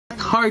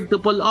hard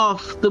to pull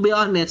off, to be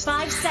honest.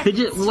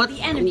 What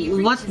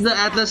the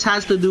Atlas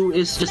has to do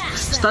is just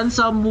stun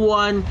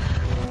someone,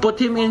 put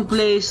him in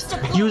place,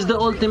 use the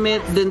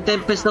ultimate, then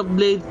Tempest of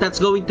Blade. That's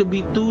going to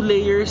be 2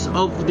 layers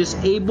of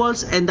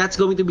disables, and that's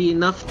going to be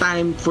enough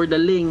time for the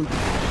Ling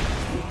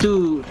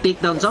to take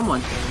down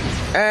someone.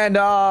 And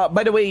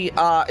by the way,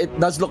 it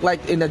does look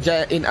like in an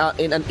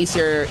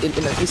easier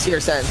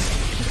sense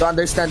to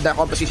understand the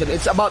composition.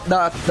 It's about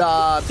the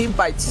team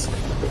fights.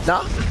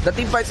 No? The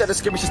team fights and the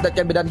skirmishes that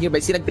can be done here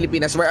by Sinag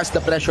Pilipinas, whereas the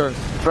pressure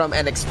from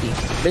NXP.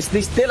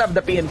 They still have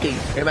the PMK.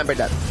 Remember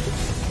that.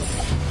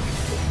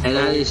 And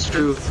that is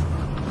true.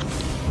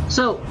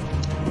 So,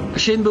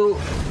 Shinbu,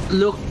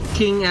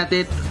 looking at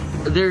it,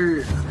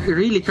 they're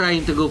really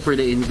trying to go for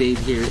the invade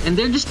here. And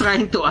they're just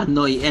trying to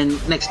annoy and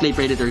next play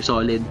Predator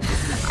Solid.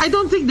 I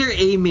don't think they're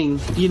aiming,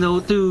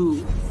 to,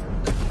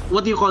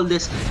 what do you call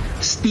this,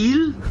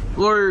 steal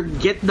or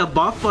get the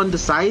buff on the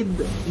side.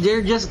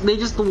 They just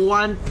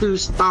want to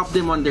stop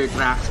them on their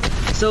tracks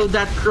so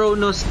that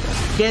Kronos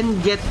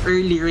can get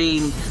early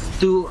rain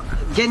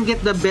can get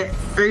the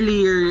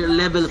earlier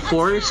level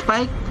 4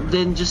 spike,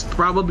 then just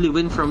probably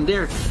win from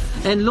there.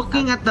 And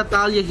looking at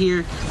Natalia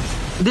here,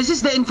 this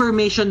is the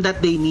information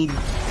that they need.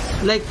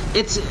 Like,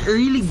 it's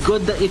really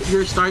good that if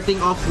you're starting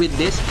off with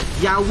this,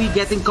 Yawi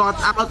getting caught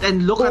out,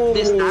 and look at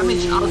this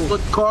damage output.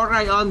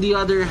 Korai, on the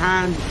other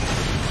hand,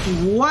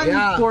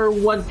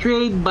 1-for-1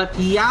 trade, but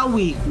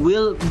Yawi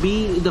will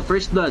be the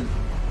first blood.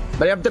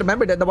 But you have to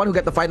remember that the one who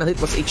got the final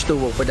hit was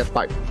H2O for that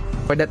part.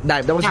 For that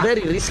dive. That was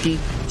very risky.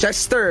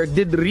 Chester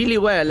did really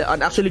well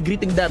on actually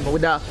greeting them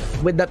with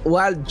that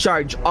wild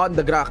charge on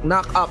the Grak.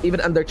 Knock up even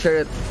under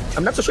turret.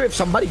 I'm not so sure if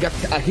somebody got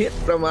a hit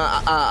from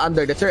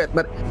under the turret,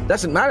 but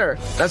doesn't matter.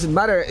 Doesn't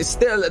matter. It's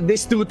still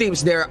these two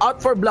teams, they're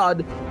out for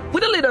blood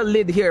with a little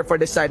lead here for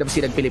the side of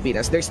Sinag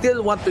Pilipinas. They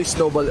still want to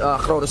snowball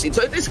Kronos in.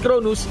 So it is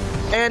Kronos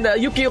and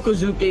Yuki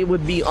Yokozuki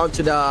would be on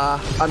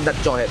that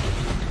joint.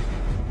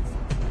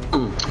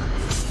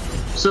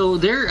 So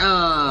they're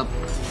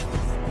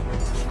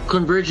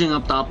converging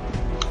up top,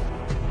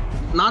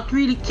 not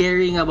really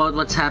caring about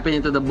what's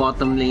happening to the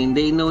bottom lane.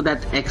 They know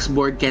that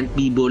X-Board can't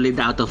be bullied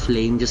out of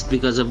lane just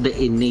because of the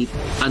innate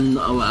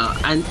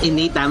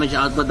damage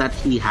output that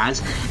he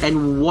has.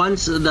 And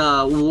once the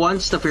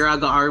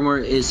Firaga armor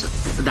is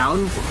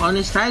down on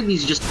his side,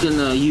 he's just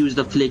gonna use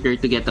the flicker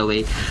to get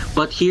away.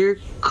 But here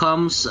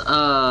comes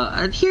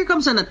an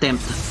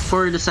attempt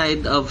for the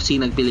side of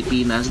Sinag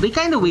Pilipinas. They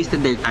kind of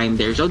wasted their time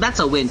there, so that's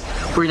a win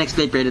for next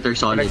play Predator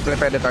Solid. Next play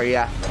Predator,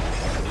 yeah.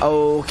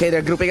 Okay,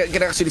 they're grouping. You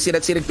can actually see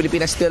that Sinag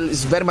Pilipinas still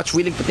is very much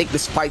willing to take the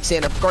spikes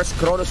in. Of course,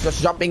 Kronos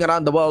was jumping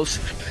around the walls.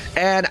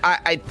 And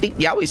I think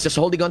Yawi is just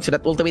holding on to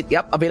that ultimate.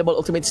 Yep, available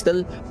ultimate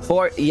still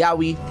for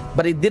Yawi.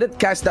 But he didn't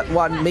cast that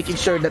one, making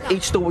sure that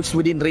H2 was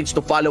within range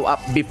to follow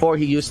up before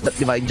he used that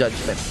Divine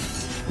Judgment.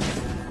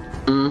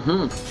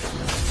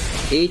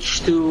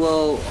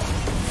 H2O.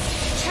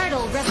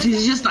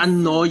 He's just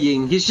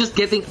annoying. He's just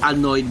getting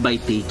annoyed by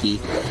Tiki.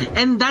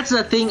 And that's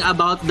the thing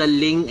about the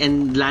Ling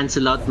and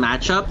Lancelot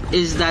matchup,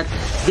 is that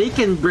they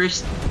can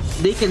burst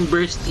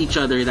each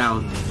other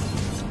down.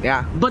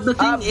 Yeah. But the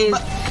thing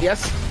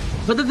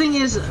But the thing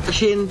is,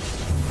 Shin,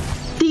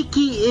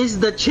 Tiki is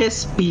the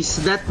chess piece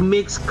that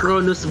makes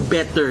Kronos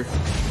better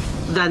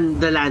than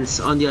the Lance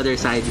on the other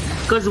side.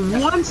 Because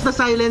once the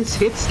silence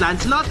hits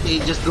Lancelot,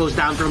 it just goes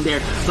down from there.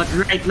 But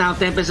right now,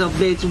 Tempest of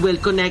Blades will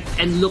connect,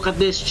 and look at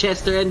this,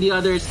 Chester and the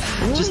others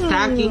just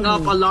stacking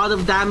up a lot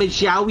of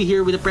damage. Yawi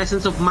here with the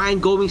presence of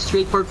mind going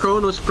straight for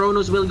Kronos.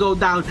 Kronos will go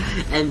down,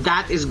 and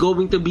that is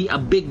going to be a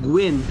big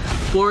win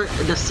for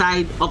the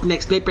side of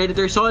next play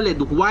Predator Solid.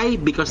 Why?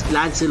 Because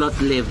Lancelot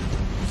lived.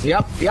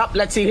 Yep.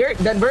 Let's see here,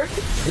 Denver.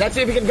 Let's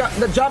see if we can get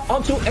the jump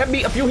onto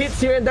MB. A few hits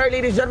here and there,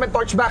 ladies and gentlemen.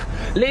 Torchback.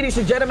 Ladies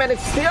and gentlemen,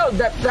 it's still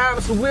that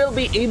Rams will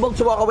be able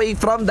to walk away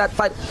from that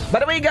fight. By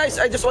the way, guys,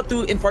 I just want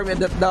to inform you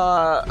that the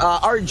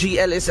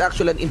RGL is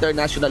actually an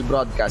international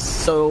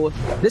broadcast. So,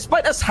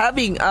 despite us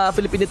having a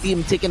Filipino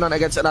team taking on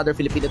against another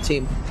Filipino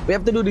team, we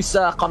have to do this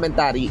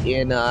commentary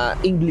in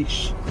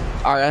English.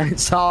 Alright,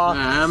 so...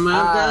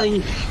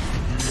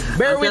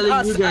 bear with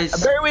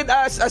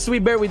us as we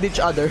bear with each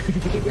other.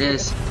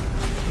 Yes.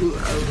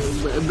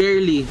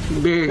 Barely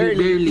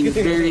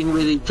bearing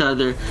with each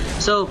other.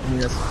 So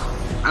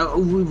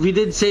we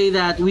did say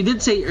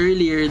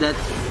earlier that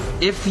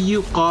if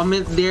you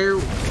comment there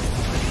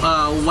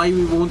why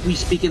won't we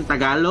speak in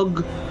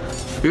Tagalog,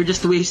 you're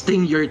just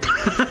wasting your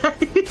time.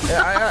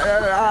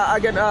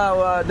 Again,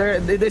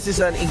 this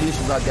is an English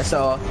broadcast,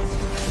 so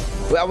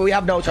we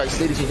have no choice,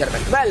 ladies and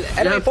gentlemen. Well,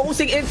 anyway,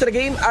 focusing into the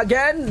game,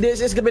 again,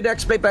 this is going to be the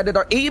X-Play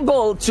Predator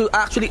able to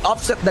actually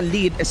offset the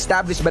lead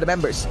established by the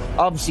members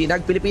of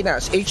Sinag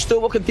Pilipinas.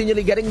 H2 will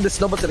continually getting the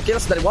snowballs and the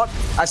kills that they want,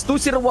 as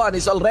 201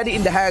 is already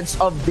in the hands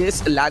of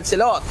this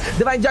Lancelot.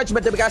 Divine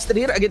Judgment to be casted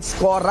here against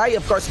Korai.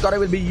 Of course, Korai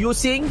will be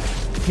using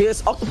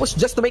his octopus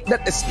just to make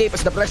that escape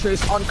as the pressure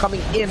is on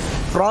coming in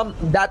from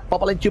that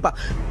Popol and Chupa.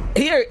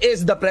 Here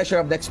is the pressure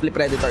of the X-Play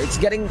Predator. It's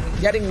getting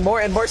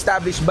more and more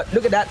established, but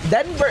look at that.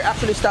 Denver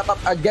actually step up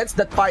against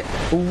that fight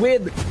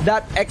with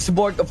that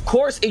X-Board. Of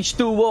course,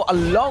 H2O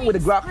along with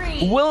the Grok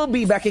will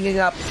be backing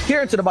up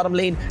here into the bottom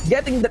lane,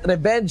 getting that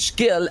revenge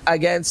kill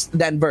against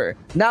Denver.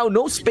 Now,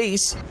 no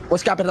space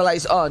was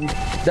capitalized on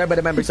there by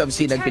the members of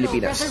Sinag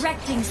Pilipinas.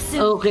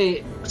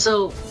 Okay,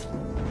 so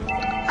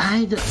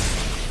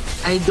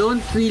I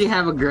don't really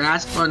have a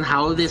grasp on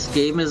how this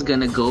game is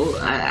gonna go.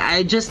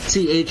 I just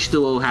see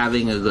H2O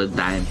having a good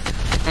time,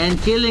 and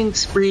killing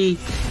spree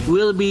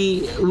will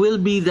be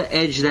the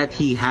edge that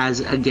he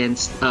has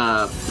against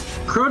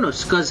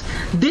Kronos, because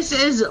this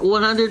is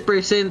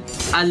 100%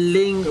 a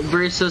Ling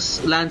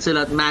versus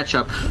Lancelot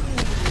matchup.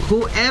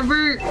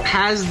 Whoever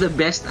has the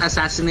best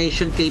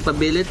assassination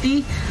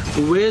capability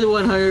will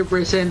 100%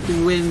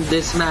 win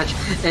this match.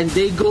 And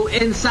they go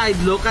inside.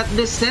 Look at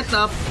this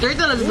setup.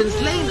 Turtle has been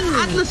slain.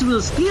 Atlas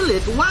will steal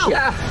it. Wow.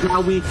 Yeah.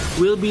 Now we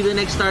will be the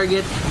next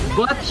target.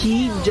 But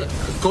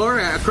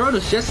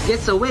Kronos just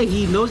gets away.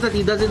 He knows that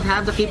he doesn't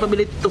have the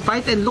capability to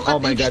fight. And look at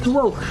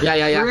H2O. God.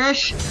 Yeah.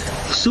 Fresh,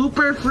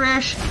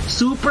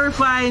 super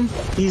fine.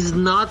 He's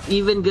not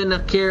even gonna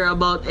care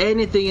about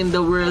anything in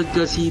the world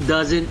because he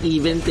doesn't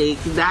even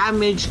take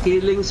damage.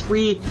 Killing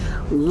spree.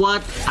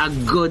 What a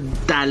good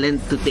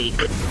talent to take.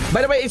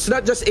 By the way, it's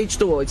not just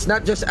H2O. It's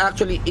not just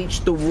actually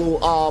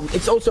H2O.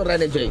 It's also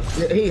Renegade.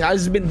 He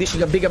has been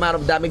dishing a big amount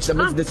of damage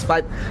amidst this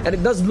fight, and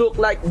it does look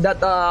like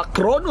that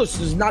Kronos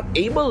is not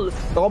able to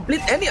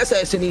complete any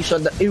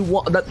assassination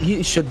that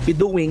he should be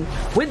doing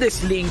with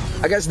this link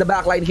against the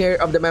backline here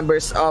of the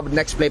members of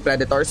Next Play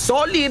Predator.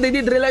 Solely, they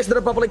did realize that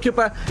the Popol and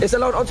Cupa is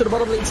allowed onto the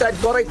bottom lane side.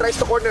 Koray tries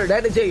to corner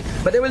Renegade,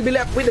 but they will be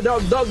left with the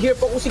dog. Dog here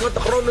focusing on the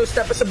Kronos.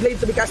 Step as a blade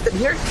to be casted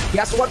here. He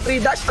has 1-3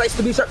 dash, tries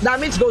to do short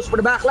damage, goes for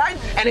the backline,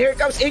 and here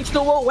comes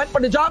H2O, went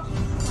for the jump,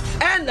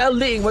 and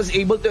Ling was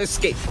able to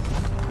escape.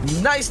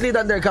 Nicely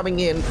done there coming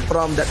in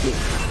from that Ling.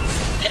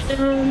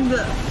 And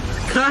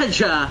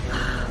Kaja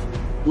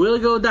will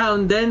go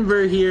down.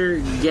 Denver here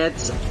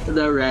gets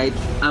the right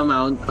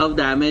amount of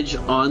damage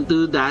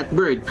onto that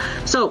bird.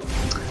 So,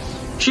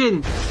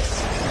 Shin,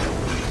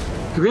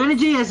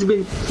 Renegade has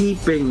been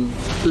keeping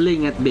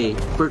Ling at bay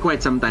for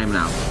quite some time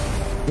now.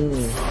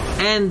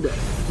 And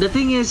the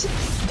thing is,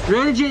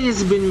 Renegade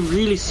has been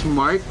really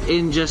smart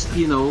in just,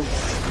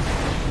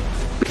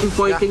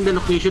 pinpointing the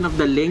location of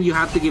the Ling. You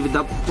have to give it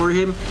up for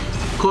him.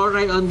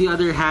 Koray, on the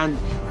other hand,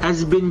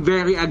 has been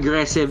very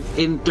aggressive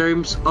in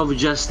terms of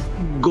just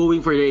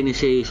going for the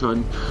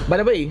initiation. By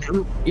the way,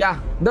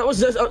 that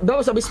was a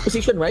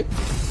misposition, right?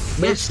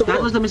 Yes,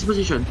 that was the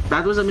misposition.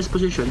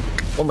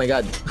 Oh my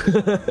god.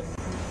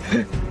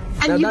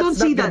 And you don't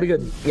see that.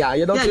 Yeah,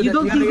 you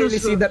don't really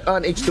see that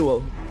on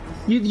H2O.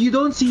 You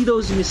don't see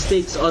those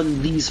mistakes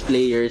on these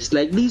players.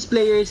 Like, these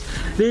players,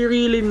 they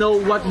really know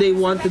what they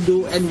want to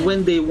do and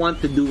when they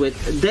want to do it.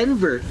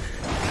 Denver,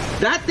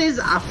 that is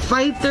a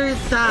fighter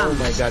tabs. Oh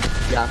my god,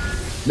 yeah.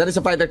 That is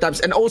a fighter tabs.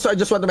 And also, I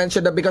just want to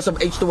mention that because of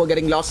H2O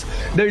getting lost,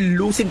 they're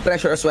losing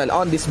pressure as well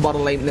on this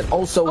bottom lane and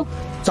also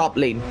top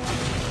lane.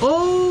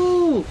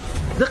 Oh!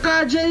 The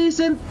Kaja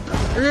isn't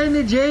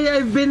Renegade.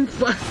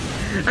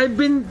 I've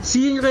been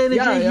seeing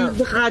Renegade use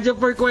the Kaja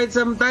for quite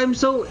some time,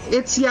 so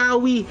it's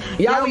Yawi.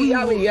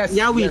 Yawi.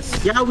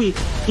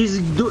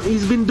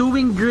 He's been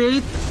doing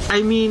great.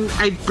 I mean,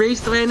 I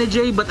praised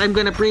Renegade, but I'm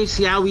gonna praise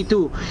Yawi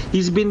too.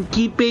 He's been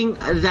keeping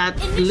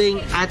that Ling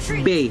at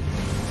bay.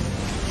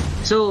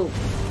 So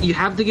you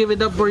have to give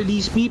it up for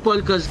these people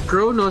because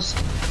Kronos,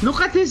 look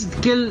at his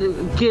kill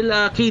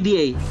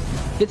KDA.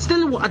 It's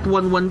still at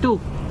 1-1-2.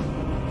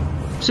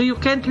 So you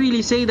can't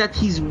really say that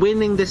he's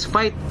winning this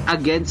fight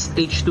against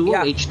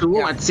H2O.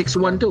 H2O at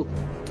 6-1-2.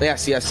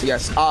 Yes.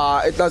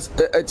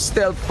 It's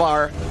still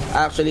far,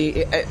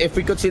 actually. If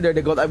we consider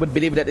the gold, I would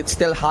believe that it's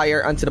still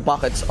higher onto the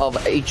pockets of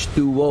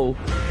H2O.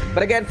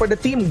 But again, for the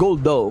team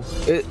gold though,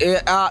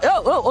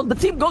 on the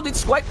team gold,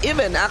 it's quite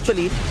even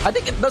actually. I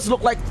think it does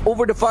look like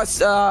over the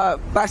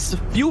past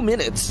few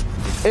minutes,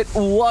 it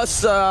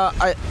was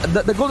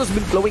the gold has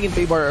been flowing in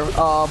favor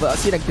of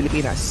Sinag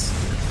Pilipinas.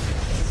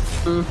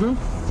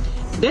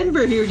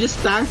 Denver here just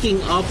tanking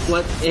up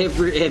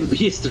whatever MB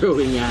is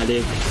throwing at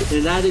him.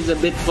 And that is a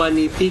bit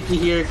funny. Tiki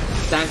here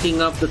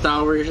tanking up the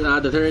towers,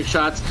 the turret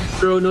shots.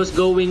 Kronos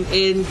going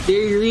in.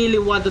 They really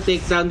want to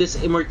take down this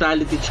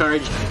immortality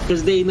charge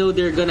because they know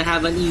they're gonna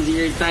have an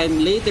easier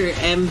time later.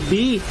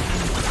 MB,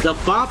 the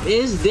pop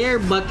is there,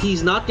 but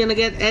he's not gonna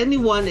get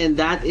anyone, and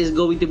that is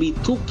going to be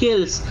 2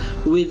 kills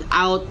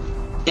without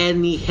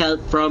any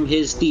help from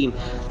his team.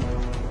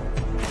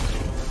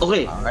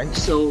 Okay,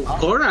 so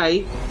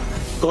Koray,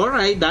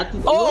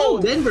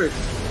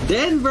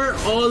 Denver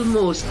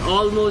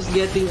almost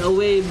getting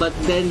away, but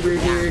Denver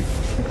here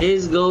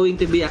is going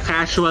to be a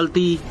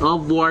casualty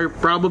of war,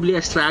 probably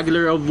a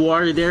straggler of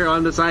war there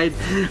on the side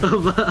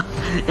of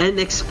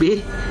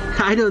NXP.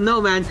 I don't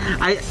know, man.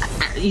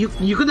 You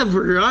could have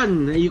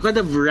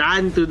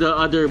run to the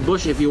other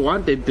bush if you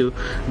wanted to,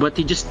 but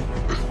he just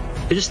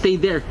I just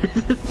stayed there.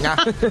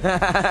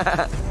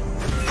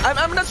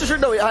 I'm not so sure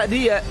though. Had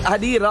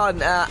he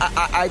run,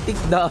 I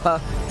think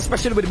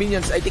especially with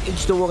minions, I think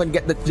H2O can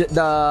get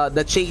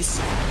the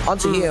chase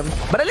onto him.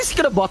 But at least he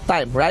could have bought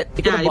time, right?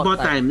 He bought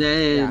time.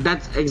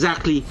 That's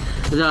exactly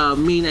the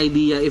main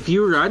idea. If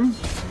you run,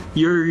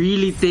 you're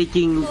really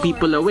taking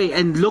people away.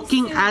 And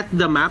looking at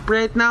the map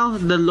right now,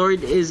 the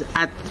Lord is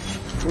at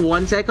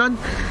 1 second.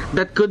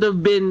 That could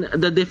have been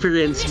the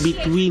difference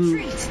between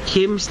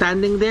him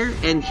standing there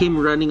and him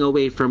running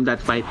away from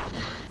that fight.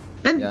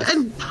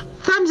 And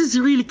Thams is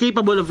really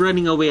capable of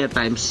running away at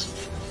times.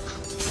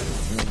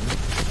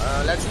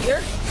 Let's see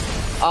here.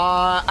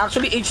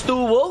 Actually,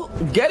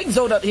 H2O getting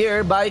zoned out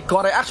here by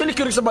Koray. Actually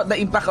curious about the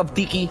impact of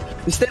Tiki.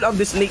 He's still on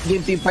this late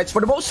game team fights.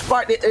 For the most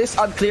part, it is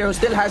unclear who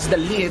still has the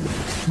lead.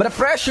 But the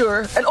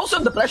pressure, and also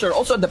the pressure.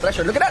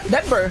 Look at that,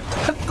 Denver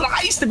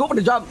tries to go for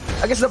the jump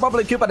against the Pablo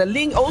and Cuba. The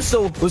Ling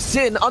also was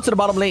in onto the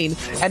bottom lane.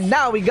 And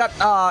now we got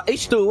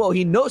H2O.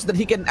 He knows that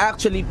he can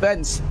actually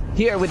fence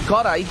here with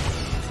Koray.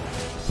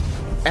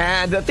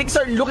 And things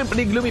are looking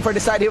pretty gloomy for the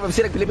side here of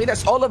Sinag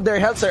Pilipinas. All of their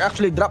healths are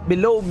actually dropped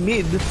below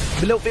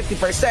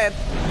 50%.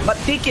 But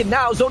Tiki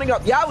now zoning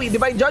out Yawi,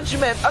 Divine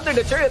Judgment under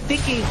the turret.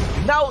 Tiki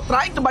now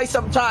trying to buy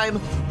some time.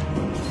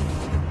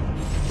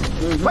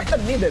 Quite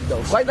unneeded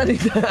though.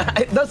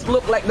 It does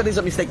look like that is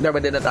a mistake there by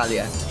the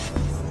Natalia.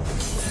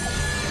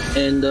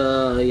 And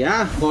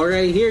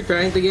Koray here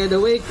trying to get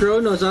away.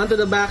 Kronos onto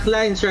the back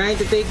line, trying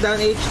to take down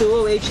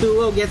H2O.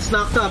 H2O gets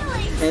knocked up.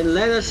 And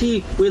let us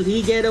see, will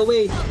he get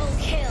away?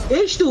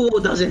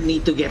 H2O doesn't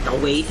need to get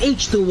away.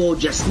 H2O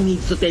just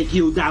needs to take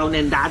you down,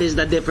 and that is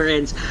the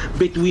difference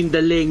between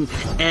the Ling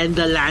and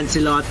the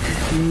Lancelot.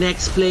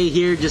 Next play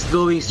here, just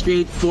going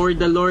straight for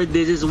the Lord.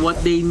 This is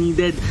what they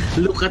needed.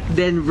 Look at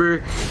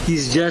Denver.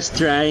 He's just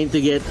trying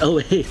to get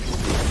away.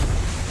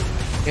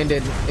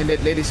 Indeed,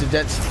 ladies and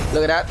gents.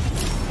 Look at that.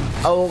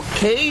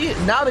 Okay,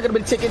 now they're gonna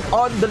be taking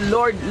on the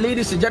Lord,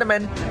 ladies and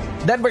gentlemen.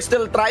 Denver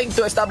still trying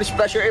to establish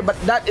pressure, but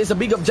that is a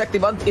big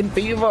objective in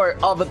favor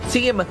of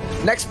Team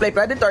Next Play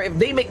Predator. If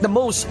they make the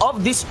most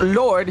of this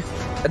Lord,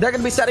 they're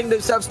gonna be setting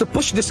themselves to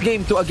push this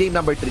game to a game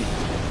number 3.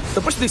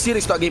 To push this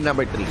series to a game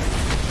number 3.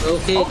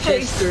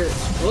 Okay. Chester.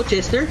 Oh,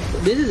 Chester,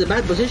 this is a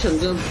bad position.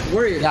 Don't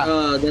worry,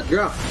 that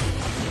drop.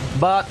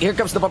 But here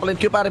comes the Purple and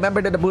Cupa.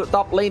 Remember that the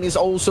top lane is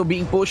also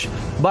being pushed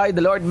by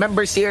the Lord.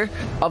 Members here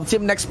of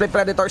Team Next Play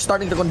Predator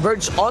starting to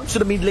converge onto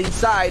the mid lane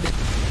side.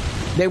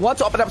 They want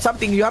to open up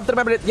something. You have to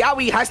remember that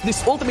Yawi has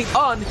this ultimate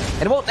on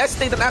and won't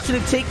hesitate on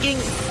actually taking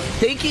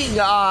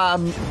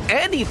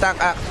any tank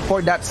act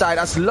for that side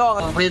as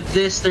long. With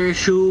this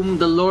THRU,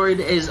 the Lord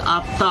is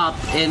up top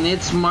and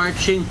it's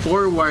marching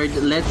forward.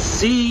 Let's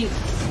see.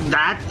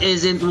 That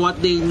isn't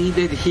what they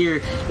needed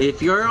here.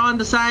 If you're on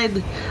the side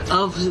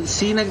of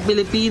Sinag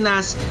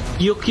Pilipinas,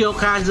 Yukio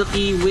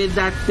Kazuki with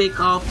that pick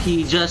off,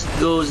 he just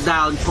goes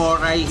down.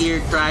 Koray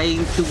here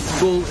trying to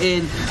go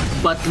in,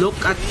 but look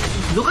at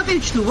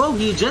H2O.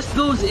 He just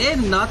goes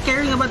in, not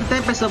caring about the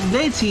Tempest of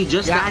Blades. He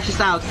just dashes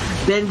out.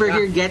 Denver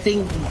here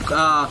getting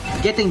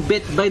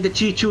bit by the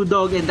Chichu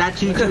dog, and that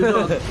Chichu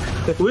dog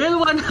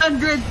will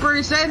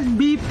 100%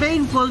 be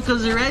painful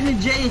because Renny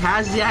J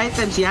has the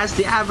items, he has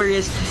the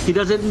avarice, he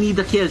doesn't need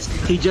the kills,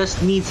 he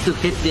just needs to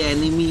hit the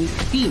enemy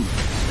team.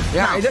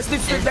 Yeah, he just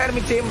needs to hit the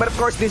enemy team, but of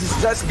course this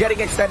is just getting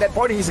extended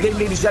for his game,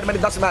 ladies and gentlemen.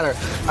 It doesn't matter.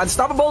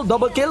 Unstoppable,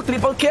 double kill,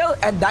 triple kill,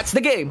 and that's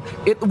the game.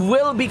 It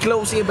will be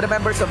close with the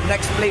members of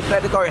Next Play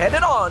Predator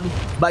headed on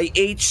by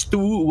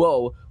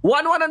H2O.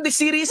 1-1 on the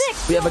series,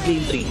 we have a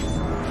game 3.